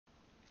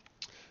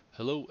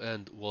Hello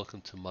and welcome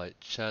to my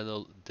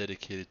channel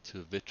dedicated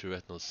to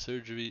vitreoretinal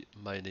surgery.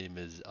 My name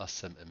is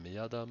Assem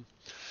Emmeyadam.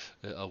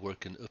 I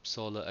work in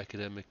Uppsala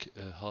Academic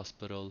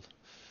Hospital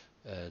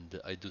and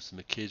I do some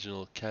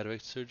occasional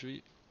cataract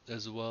surgery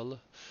as well.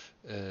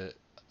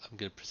 I'm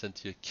going to present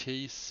to you a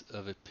case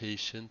of a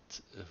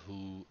patient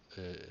who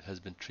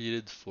has been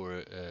treated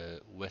for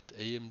wet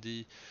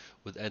AMD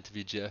with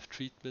anti-VEGF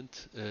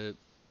treatment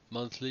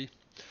monthly,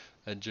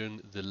 and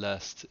during the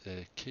last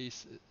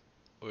case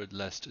or the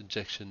last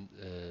injection,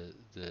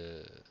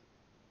 the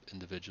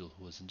individual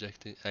who was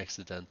injecting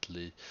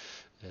accidentally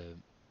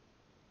um,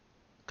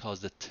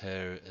 caused a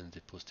tear in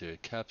the posterior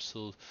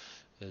capsule.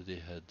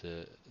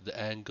 The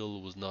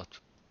angle was not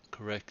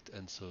correct,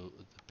 and so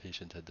the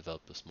patient had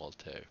developed a small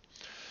tear,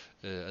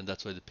 and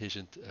that's why the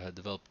patient had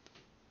developed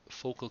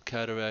focal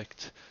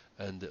cataract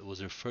and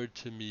was referred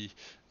to me.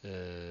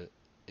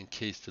 In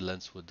case the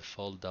lens would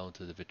fall down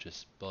to the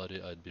vitreous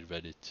body, I'd be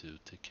ready to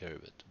take care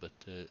of it. But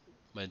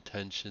my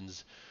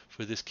intentions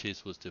for this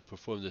case was to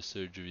perform the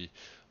surgery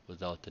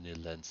without any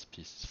lens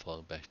pieces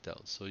falling back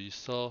down. So you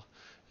saw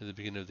in the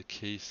beginning of the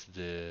case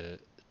the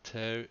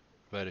tear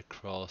right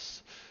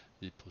across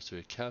the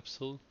posterior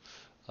capsule.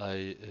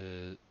 I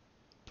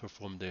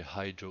performed a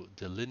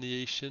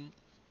hydrodelineation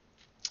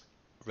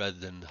rather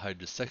than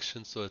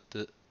hydrosection so that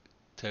the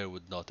tear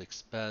would not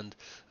expand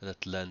and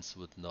that lens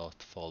would not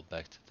fall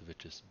back to the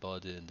vitreous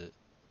body in the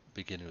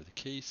beginning of the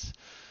case.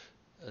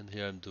 And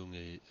here I'm doing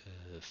a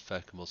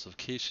phaco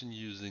emulsification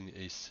using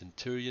a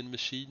Centurion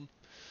machine.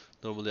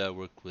 Normally I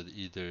work with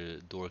either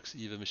Dork's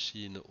EVA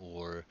machine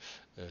or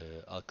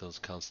Alcon's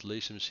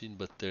Constellation machine,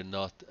 but they're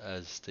not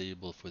as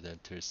stable for the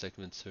anterior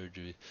segment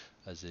surgery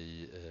as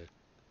a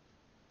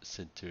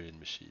Centurion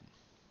machine.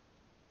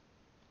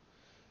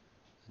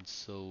 And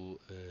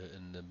so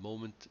in a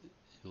moment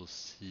you'll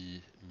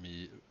see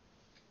me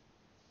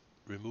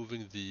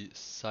removing the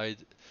side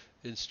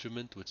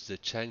instrument, which is a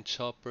Chang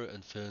chopper,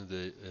 and filling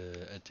the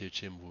anterior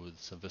chamber with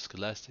some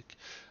viscoelastic.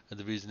 And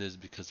the reason is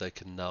because I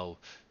can now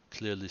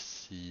clearly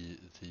see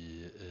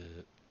the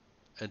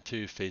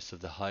anterior face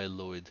of the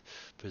hyaloid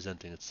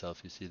presenting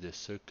itself. You see the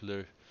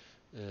circular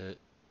uh,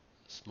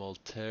 small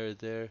tear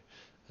there,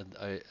 and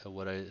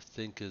what I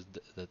think is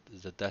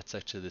that's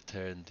actually the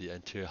tear in the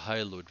anterior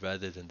hyaloid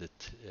rather than the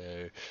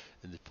tear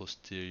in the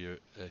posterior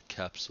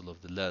capsule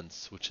of the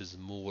lens, uh,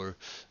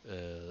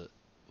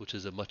 which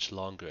is a much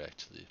longer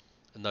actually.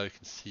 And now you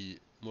can see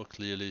more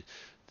clearly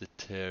the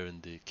tear in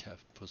the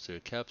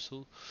posterior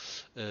capsule.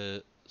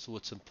 So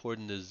what's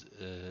important is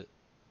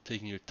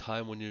taking your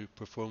time when you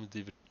perform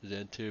the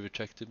anterior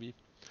vitrectomy.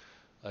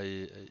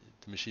 The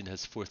machine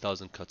has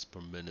 4,000 cuts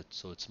per minute,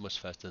 so it's much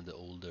faster than the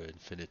older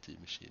Infinity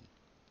machine.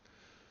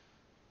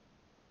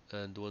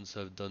 And once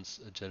I've done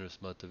a generous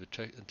amount of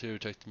anterior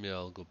vitrectomy,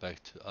 I'll go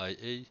back to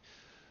IA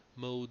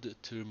mode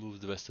to remove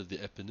the rest of the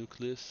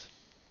epinucleus.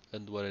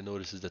 And what I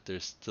notice is that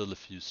there's still a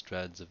few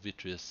strands of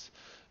vitreous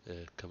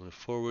coming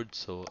forward,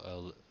 so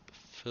I'll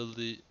fill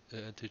the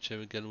anterior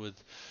chamber again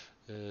with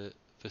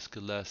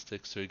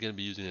viscoelastic. So you're going to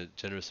be using a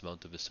generous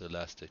amount of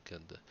viscoelastic,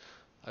 and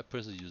I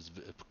personally use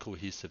a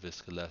cohesive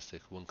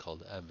viscoelastic, one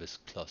called Amvis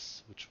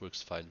Plus, which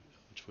works fine.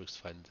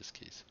 In this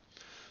case.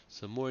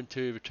 So more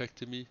anterior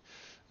vitrectomy.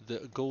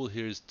 The goal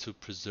here is to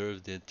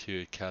preserve the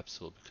anterior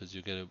capsule because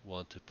you're going to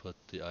want to put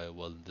the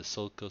IOL in the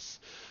sulcus,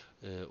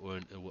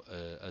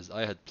 as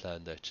I had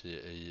planned actually,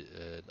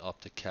 an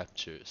optic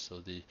capture. So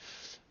the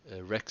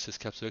Rexus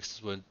capsule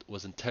Rexus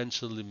was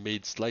intentionally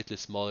made slightly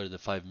smaller than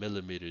 5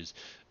 millimeters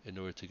in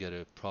order to get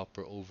a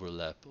proper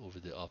overlap over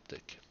the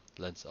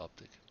lens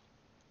optic.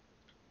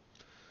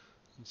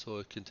 And so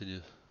I continue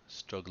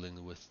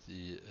struggling with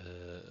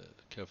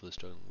carefully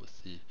struggling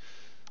with the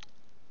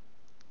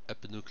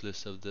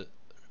epinucleus of the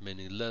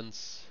remaining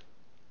lens,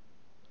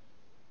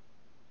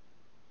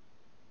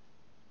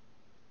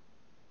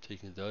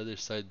 taking the other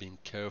side, being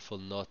careful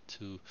not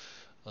to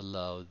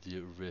allow the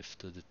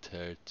rift or the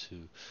tear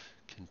to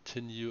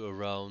continue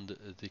around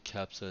the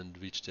capsule and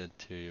reach the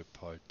anterior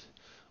part,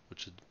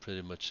 which would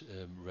pretty much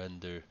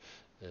render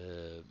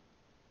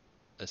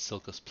a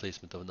sulcus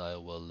placement of an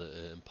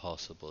IOL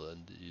impossible,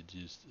 and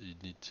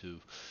you'd need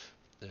to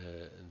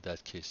in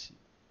that case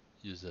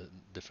use a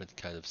different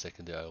kind of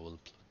secondary IOL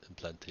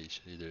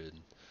implantation, either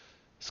an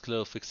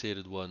scleral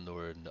fixated one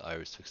or an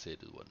iris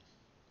fixated one.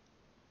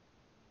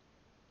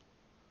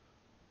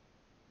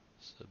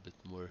 So a bit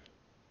more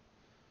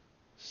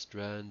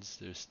strands.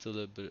 There's still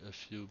a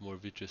few more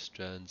vitreous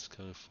strands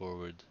coming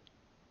forward.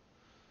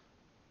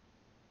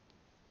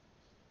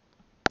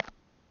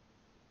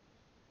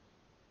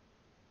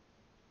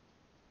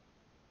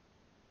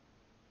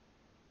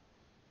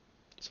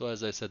 So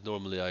as I said,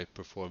 normally I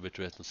perform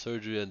vitreoretinal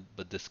surgery,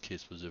 but this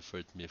case was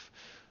referred to me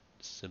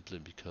simply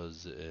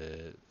because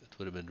it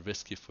would have been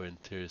risky for an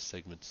anterior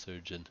segment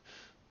surgeon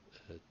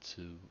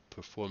to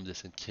perform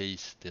this in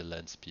case the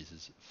lens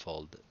pieces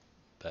fall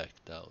back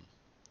down.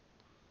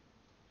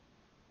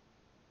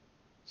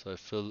 So I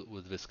fill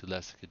with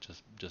viscoelastic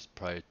just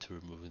prior to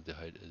removing the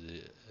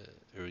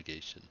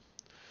irrigation.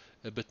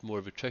 A bit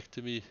more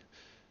vitrectomy,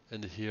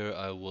 And here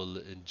I will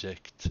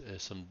inject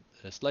some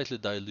slightly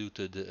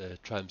diluted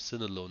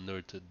triamcinolone in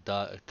order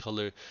to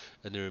color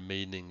any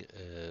remaining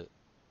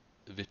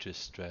vitreous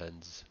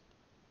strands,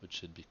 which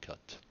should be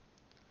cut.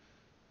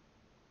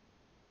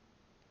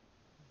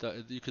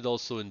 You could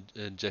also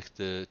inject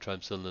the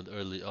triamcinolone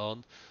early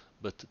on,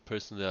 but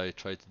personally I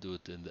try to do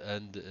it in the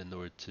end in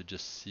order to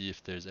just see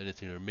if there's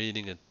anything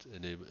remaining and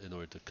in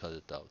order to cut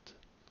it out.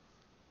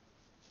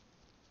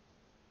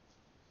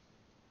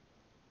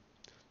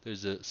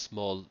 There's a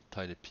small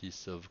tiny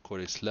piece of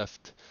cortex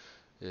left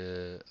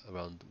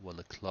around 1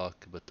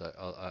 o'clock, but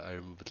I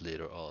remove it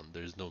later on.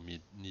 There's no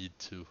need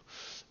to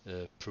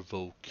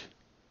provoke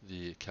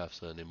the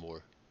capsule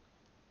anymore.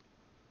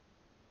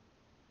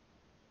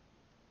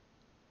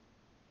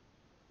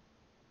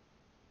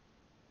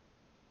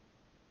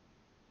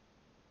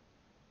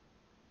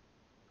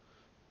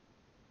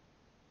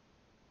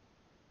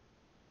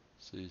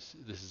 So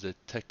this is a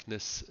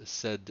Technis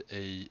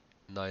ZA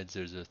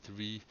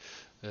 9003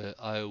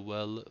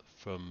 IOL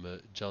from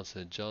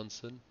Johnson &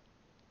 Johnson.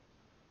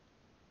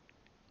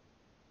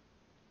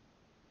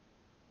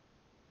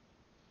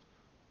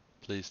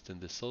 Placed in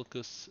the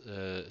sulcus.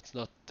 It's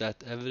not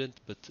that evident,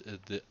 but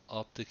the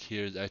optic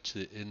here is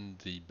actually in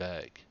the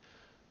bag,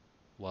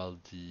 while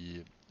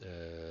the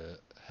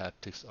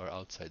haptics are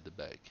outside the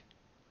bag.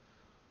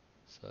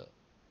 So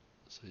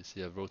you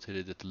see I've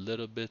rotated it a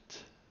little bit.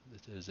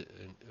 It is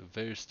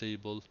very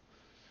stable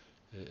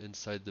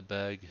inside the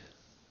bag.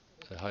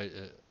 A high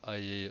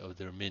IA of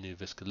the remaining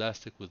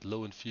viscoelastic with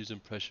low infusion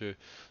pressure,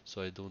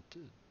 so I don't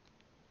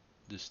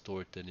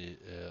distort any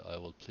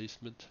IOL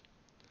placement.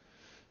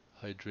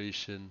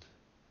 Hydration.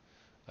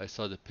 I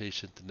saw the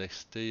patient the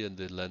next day and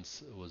the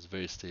lens was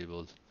very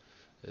stable.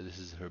 This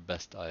is her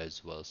best eye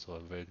as well, so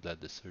I'm very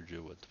glad the surgery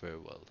went very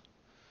well.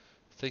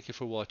 Thank you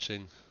for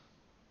watching.